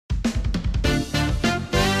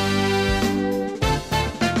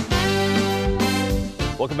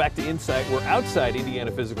Welcome back to Insight. We're outside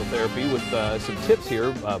Indiana Physical Therapy with some tips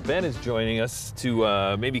here. Ben is joining us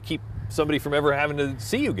to maybe keep somebody from ever having to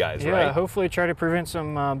see you guys, right? Yeah, hopefully try to prevent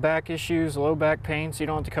some back issues, low back pain, so you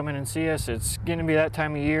don't have to come in and see us. It's going to be that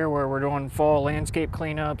time of year where we're doing fall landscape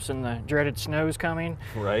cleanups and the dreaded snow's coming.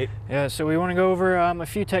 Right. Yeah, so we want to go over a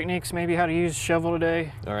few techniques, maybe how to use a shovel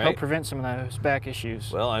today, All right. help prevent some of those back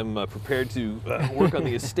issues. Well, I'm prepared to work on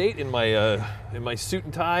the estate in my suit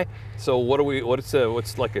and tie. So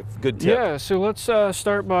what's like a good tip? Yeah, so let's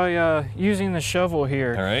start by using the shovel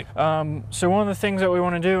here. All right. So one of the things that we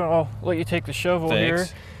want to do, and I'll let you take the shovel Thanks.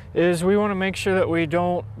 here, is we want to make sure that we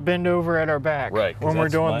don't bend over at our back Right, when we're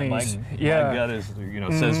doing these. My gut is,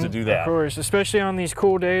 says to do that. Of course, especially on these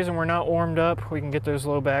cool days and we're not warmed up, we can get those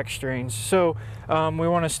low back strains. So we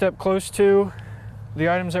want to step close to the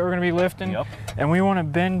items that we're going to be lifting, Yep. and we want to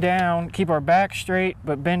bend down, keep our back straight,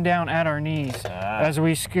 but bend down at our knees as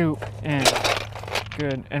we scoop in.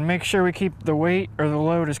 Good, and make sure we keep the weight or the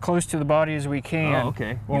load as close to the body as we can. Oh,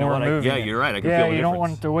 okay. When we're moving. Yeah, you're right. I can yeah, feel the you don't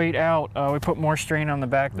difference. want the weight out. We put more strain on the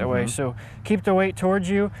back that way. So keep the weight towards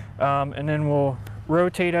you, and then we'll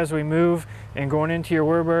rotate as we move and going into your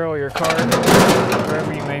wheelbarrow or your cart,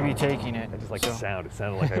 wherever you may be taking it. I just like the sound. It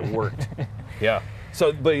sounded like I worked. Yeah.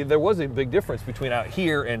 So, but there was a big difference between out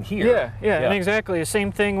here and here. Yeah, and exactly the same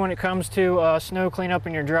thing when it comes to snow cleanup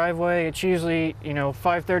in your driveway. It's usually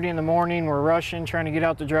 5:30 in the morning. We're rushing, trying to get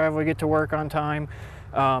out the driveway, get to work on time.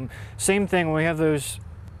 Same thing when we have those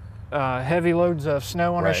heavy loads of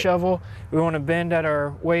snow on our shovel. We want to bend at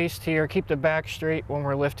our waist here, keep the back straight when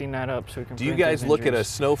we're lifting that up, so we can. Do you guys look at a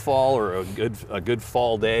snowfall or a good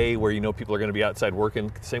fall day where people are going to be outside working,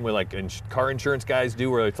 same way like car insurance guys do,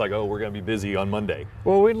 where it's like, oh, we're going to be busy on Monday?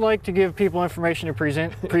 Well, we'd like to give people information to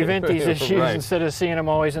prevent these issues Right. instead of seeing them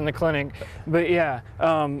always in the clinic. But yeah,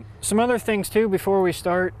 some other things too before we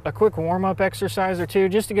start, a quick warm-up exercise or two,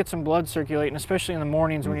 just to get some blood circulating, especially in the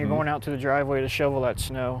mornings when you're going out to the driveway to shovel that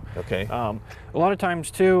snow. Okay. A lot of times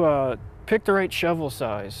too, pick the right shovel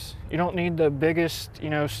size. You don't need the biggest,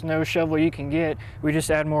 snow shovel you can get. We just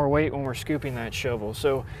add more weight when we're scooping that shovel.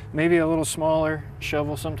 So maybe a little smaller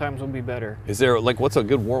shovel sometimes will be better. Is there what's a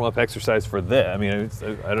good warm-up exercise for that? I mean,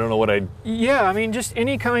 I don't know what I. Yeah, I mean, just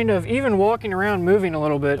any kind of, even walking around, moving a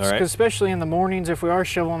little bit, All right. 'cause especially in the mornings, if we are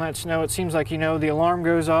shoveling that snow, it seems like, the alarm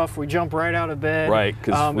goes off, we jump right out of bed. Right,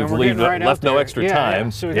 because and we've we're getting right left out no there. extra Yeah, time. yeah,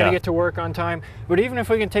 so we got to get to work on time. But even if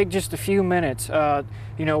we can take just a few minutes,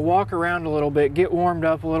 walk around a little bit, get warmed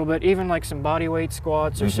up a little bit, even like some body weight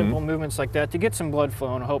squats or simple movements like that to get some blood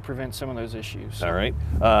flow and help prevent some of those issues. All right.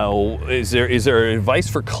 Is there advice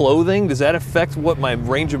for clothing? Does that affect what my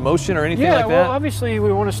range of motion or anything like that? Yeah, well, obviously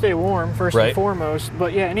we want to stay warm first Right. and foremost,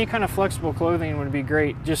 but yeah, any kind of flexible clothing would be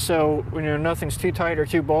great, just so nothing's too tight or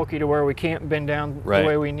too bulky to where we can't bend down Right. the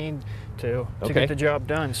way we need to Okay. get the job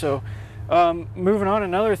done. So moving on,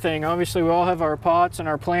 another thing, obviously we all have our pots and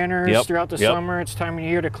our planters throughout the summer. It's time of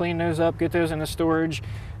year to clean those up, get those into storage.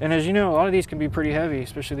 And as you know, a lot of these can be pretty heavy,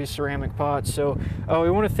 especially these ceramic pots. So we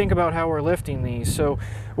want to think about how we're lifting these. So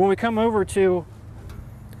when we come over to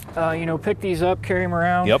pick these up, carry them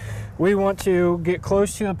around. Yep. We want to get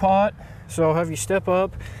close to the pot, so I'll have you step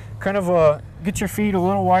up, kind of get your feet a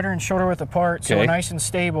little wider and shoulder width apart, so we're nice and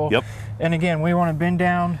stable. Yep. And again, we want to bend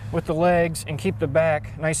down with the legs and keep the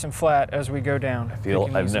back nice and flat as we go down.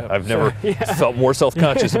 I've never felt more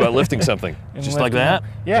self-conscious about lifting something. Just like that?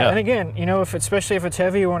 Yeah, and again, especially if it's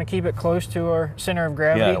heavy, you want to keep it close to our center of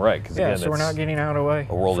gravity. Yeah, right. 'Cause again, so we're not getting out of the way.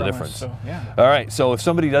 A world of from difference. us, so, yeah. All right, so if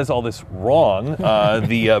somebody does all this wrong,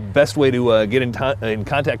 the best way to get in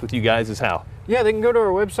contact with you guys is how? Yeah, they can go to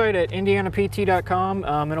our website at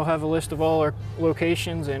indianapt.com. It'll have a list of all our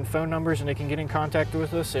locations and phone numbers, and they can get in contact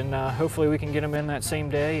with us, and hopefully we can get them in that same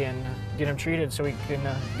day and get them treated so we can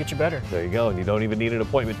get you better. There you go, and you don't even need an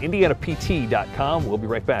appointment. indianapt.com. We'll be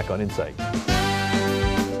right back on Insight.